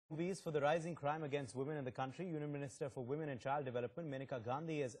Movies for the rising crime against women in the country, Union Minister for Women and Child Development Maneka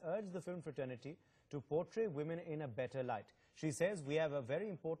Gandhi has urged the film fraternity to portray women in a better light. She says we have a very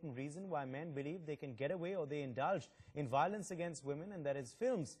important reason why men believe they can get away or they indulge in violence against women, and that is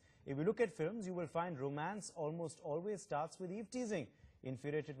films. If you look at films, you will find romance almost always starts with Eve-Teasing.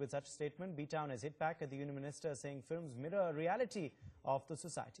 Infuriated with such a statement, B-Town has hit back at the Union Minister, saying films mirror a reality of the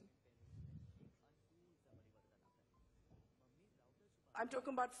society. I'm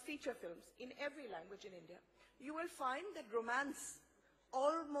talking about feature films in every language in India. You will find that romance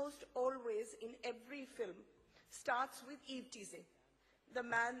almost always in every film starts with Eve-Teasing. The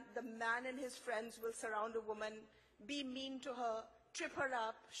man and his friends will surround a woman, be mean to her, trip her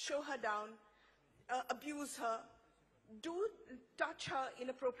up, show her down, abuse her, touch her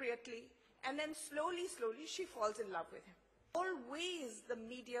inappropriately, and then slowly she falls in love with him. Always the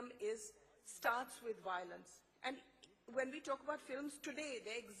medium starts with violence. And when we talk about films today,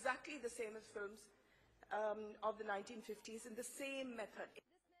 they're exactly the same as films of the 1950s in the same method.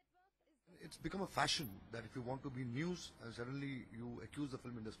 It's become a fashion that if you want to be news, suddenly you accuse the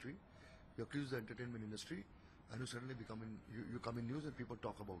film industry, you accuse the entertainment industry, and you suddenly you come in news and people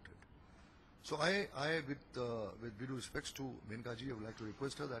talk about it. So I with due respects to Maneka ji, I would like to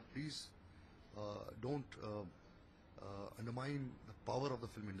request her that please don't undermine the power of the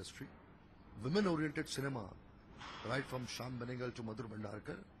film industry. Women-oriented cinema, right from Shyam Benegal to Madhur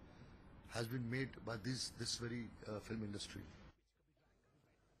Bhandarkar, has been made by this very film industry.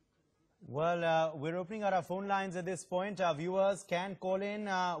 Well, we're opening our phone lines at this point. Our viewers can call in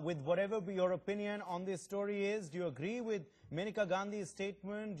with whatever your opinion on this story is. Do you agree with Maneka Gandhi's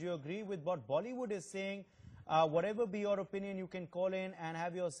statement? Do you agree with what Bollywood is saying? Whatever be your opinion, you can call in and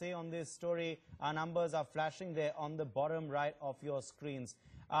have your say on this story. Our numbers are flashing there on the bottom right of your screens.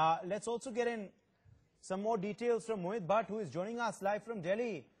 Let's also get in some more details from Mohit Bhatt, who is joining us live from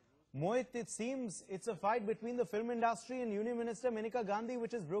Delhi. Mohit, it seems it's a fight between the film industry and Union Minister Maneka Gandhi,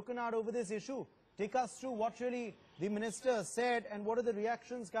 which has broken out over this issue. Take us through what really the minister said and what are the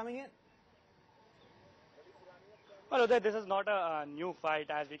reactions coming in? Well, Uday, this is not a new fight,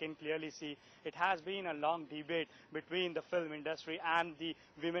 as we can clearly see. It has been a long debate between the film industry and the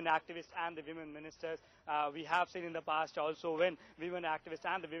women activists and the women ministers. We have seen in the past also when women activists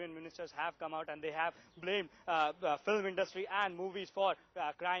and the women ministers have come out and they have blamed film industry and movies for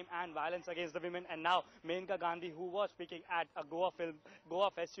crime and violence against the women. And now Maneka Gandhi, who was speaking at a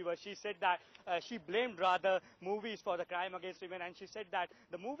Goa festival, she said that she blamed rather movies for the crime against women, and she said that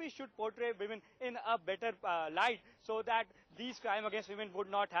the movies should portray women in a better light so that these crime against women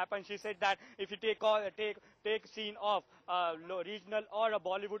would not happen. She said that if you take scene of a regional or a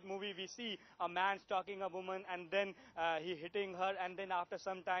Bollywood movie, we see a man stalking a woman and then he hitting her, and then after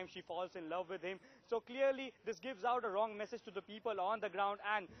some time she falls in love with him. So clearly this gives out a wrong message to the people on the ground,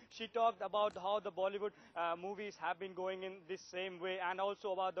 and she talked about how the Bollywood movies have been going in this same way, and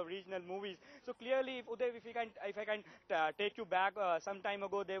also about the regional movies. So clearly, Uday, if I can take you back some time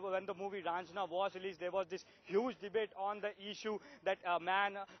ago, when the movie Ranjana was released, there was this huge debate on the issue that a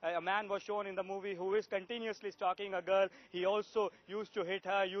man was shown in the movie who is continuously stalking a girl. He also used to hit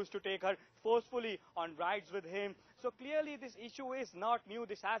her, used to take her forcefully on rides with him. So clearly this issue is not new.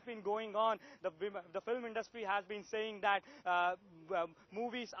 This has been going on. The film industry has been saying that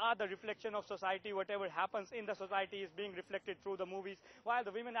movies are the reflection of society. Whatever happens in the society is being reflected through the movies. While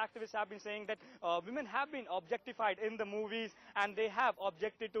the women activists have been saying that women have been objectified in the movies and they have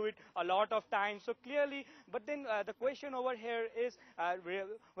objected to it a lot of times. So clearly, but then the question over here is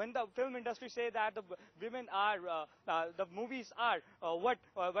when the film industry say that the women are, the movies are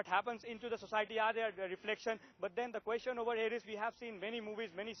what happens into the society are their reflection. But then the question over here is we have seen many movies,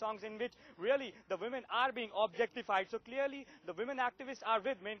 many songs in which really the women are being objectified. So clearly the women activists are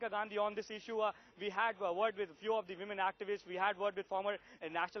with Maneka Gandhi on this issue. We had a word with a few of the women activists. We had word with former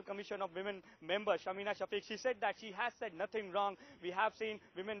National Commission of Women member Shamina Shafiq. She said that she has said nothing wrong. We have seen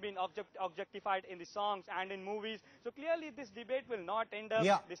women being objectified in the songs and in movies. So clearly this debate will not end up.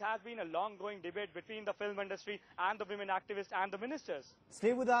 Yeah. This has been a long-going debate between the film industry and the women activists and the ministers.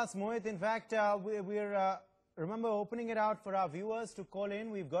 Stay with us, Mohit. In fact, we're remember opening it out for our viewers to call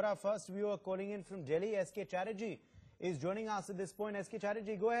in. We've got our first viewer calling in from Delhi. SK Chatterjee is joining us at this point. SK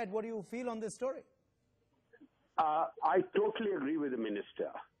Chatterjee, go ahead. What do you feel on this story? I totally agree with the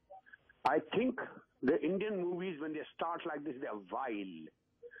minister. I think the Indian movies, when they start like this, they are vile.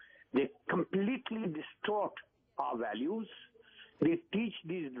 They completely distort our values. They teach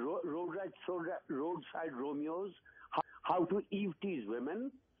these roadside Romeos how to Eve-tease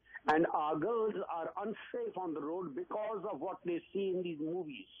women. And our girls are unsafe on the road because of what they see in these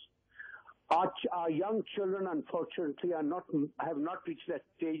movies. Our young children, unfortunately, have not reached that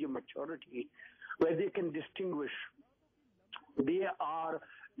stage of maturity where they can distinguish. They are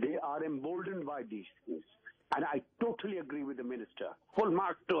emboldened by these things. And I totally agree with the minister. Full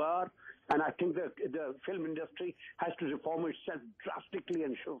marks to her. And I think that the film industry has to reform itself drastically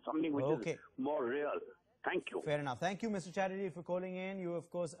and show something which is more real. Thank you. Fair enough. Thank you, Mr. Chatterjee, for calling in. You, of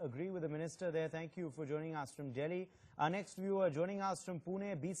course, agree with the minister there. Thank you for joining us from Delhi. Our next viewer joining us from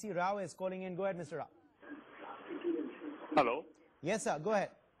Pune, BC Rao, is calling in. Go ahead, Mr. Rao. Hello. Yes, sir. Go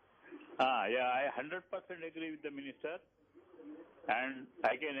ahead. Yeah, I 100% agree with the minister. And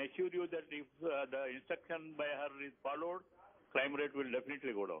I can assure you that if the instruction by her is followed, crime rate will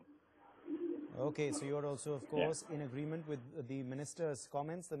definitely go down. Okay, so you're also, of course, in agreement with the minister's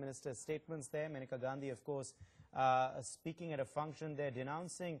comments, the minister's statements there. Maneka Gandhi, of course, speaking at a function there,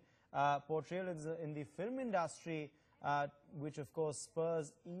 denouncing portrayal in the film industry, which, of course,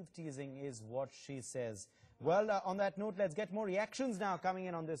 spurs Eve-Teasing, is what she says. Well, on that note, let's get more reactions now coming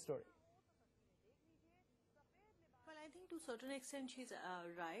in on this story. To a certain extent, she's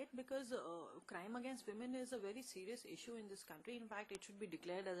right, because crime against women is a very serious issue in this country. In fact, it should be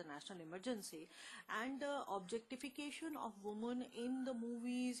declared as a national emergency. And objectification of women in the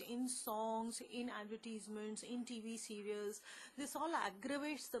movies, in songs, in advertisements, in TV serials, this all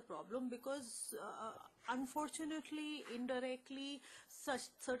aggravates the problem, because unfortunately, indirectly,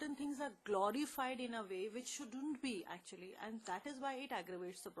 certain things are glorified in a way which shouldn't be, actually, and that is why it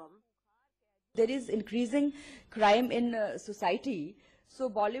aggravates the problem. There is increasing crime in society, so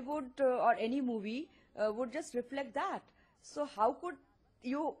Bollywood or any movie would just reflect that. So how could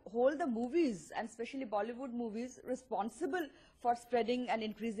you hold the movies, and especially Bollywood movies, responsible for spreading and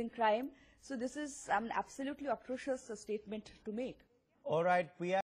increasing crime? So this is an absolutely atrocious statement to make. All right, we have